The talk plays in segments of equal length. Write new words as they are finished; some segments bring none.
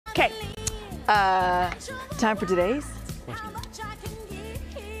Okay. Time for today's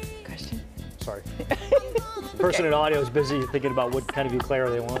question. Sorry. The person in audio is busy thinking about what kind of eclair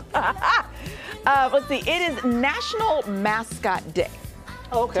they want. Let's see. It is National Mascot Day.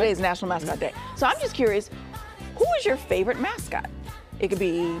 Oh, okay. Today is National Mascot Day. So I'm just curious, who is your favorite mascot? It could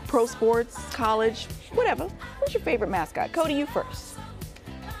be pro sports, college, whatever. Who's your favorite mascot? Cody, you first.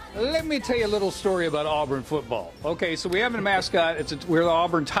 Let me tell you a little story about Auburn football. Okay, so we have a mascot. We're the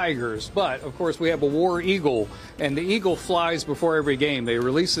Auburn Tigers, but of course we have a war eagle, and the eagle flies before every game. They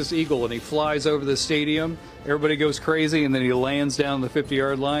release this eagle, and he flies over the stadium. Everybody goes crazy, and then he lands down the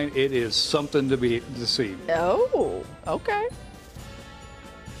 50-yard line. It is something to see. Oh, okay.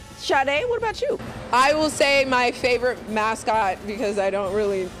 Sade, what about you? I will say my favorite mascot, because I don't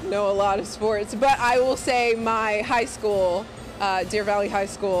really know a lot of sports, but I will say my high school, Deer Valley High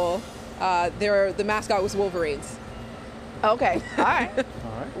School, the mascot was Wolverines. Okay, all right. All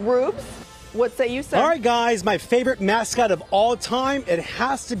right. Rubes, what say you, sir? All right, guys, my favorite mascot of all time, it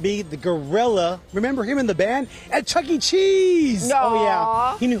has to be the gorilla. Remember him in the band? At Chuck E. Cheese. Aw. Oh,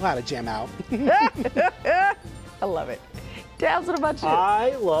 yeah. He knew how to jam out. I love it. Dabs, what about you?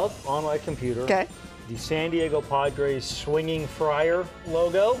 I love, on my computer, Okay. the San Diego Padres swinging friar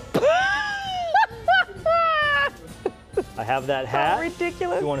logo. I have that hat.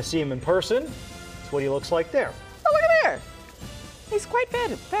 Ridiculous. If you want to see him in person, that's what he looks like there. Oh, look at there. He's quite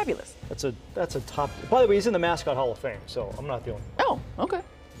fabulous. That's a top. By the way, he's in the Mascot Hall of Fame, so I'm not the only one. Oh, okay.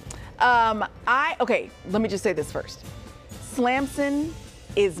 Okay, let me just say this first. Slamson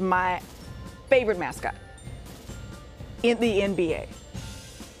is my favorite mascot in the NBA.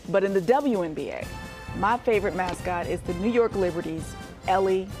 But in the WNBA, my favorite mascot is the New York Liberty's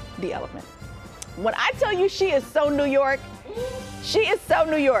Ellie the Elephant. When I tell you she is so New York, she is so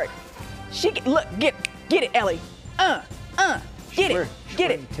New York. Look, get it, Ellie. Get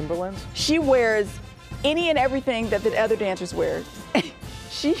it. Timberlands? She wears any and everything that the other dancers wear.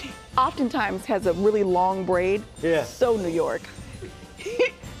 She oftentimes has a really long braid. Yeah. So New York.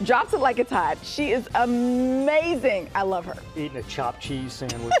 Drops it like it's hot. She is amazing. I love her. Eating a chopped cheese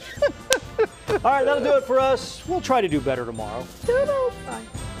sandwich. All right, that'll do it for us. We'll try to do better tomorrow. Toodles. Bye.